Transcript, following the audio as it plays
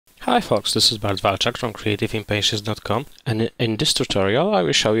Hi folks, this is Bart Walczak from creativeimpatience.com, and in this tutorial I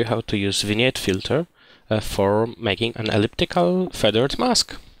will show you how to use Vignette filter for making an elliptical feathered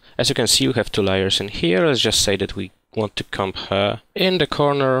mask. As you can see, we have two layers in here. Let's just say that we want to comp her in the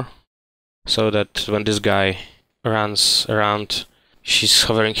corner so that when this guy runs around, she's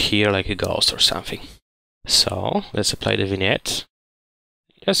hovering here like a ghost or something. So let's apply the vignette.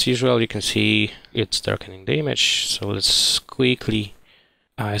 As usual, you can see it's darkening the image, so let's quickly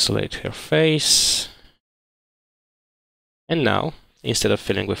isolate her face. And now, instead of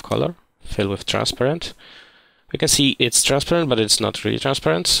filling with color, fill with transparent. We can see it's transparent, but it's not really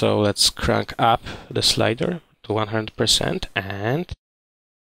transparent, so let's crank up the slider to 100%, and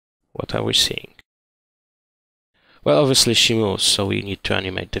what are we seeing? Well, obviously she moves, so we need to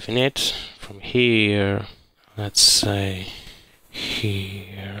animate the vignette from here, let's say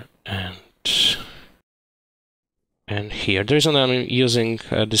here and here. The reason I'm using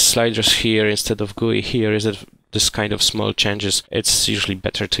the sliders here instead of GUI here is that this kind of small changes, it's usually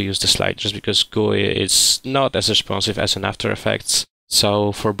better to use the sliders because GUI is not as responsive as in After Effects.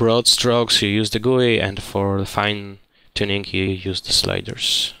 So for broad strokes you use the GUI, and for fine tuning you use the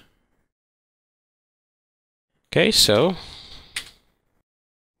sliders. Okay, so,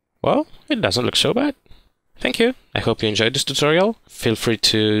 well, it doesn't look so bad. Thank you. I hope you enjoyed this tutorial. Feel free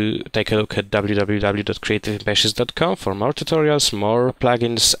to take a look at www.creativeimpatience.com for more tutorials, more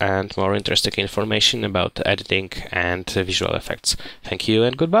plugins, and more interesting information about editing and visual effects. Thank you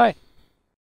and goodbye.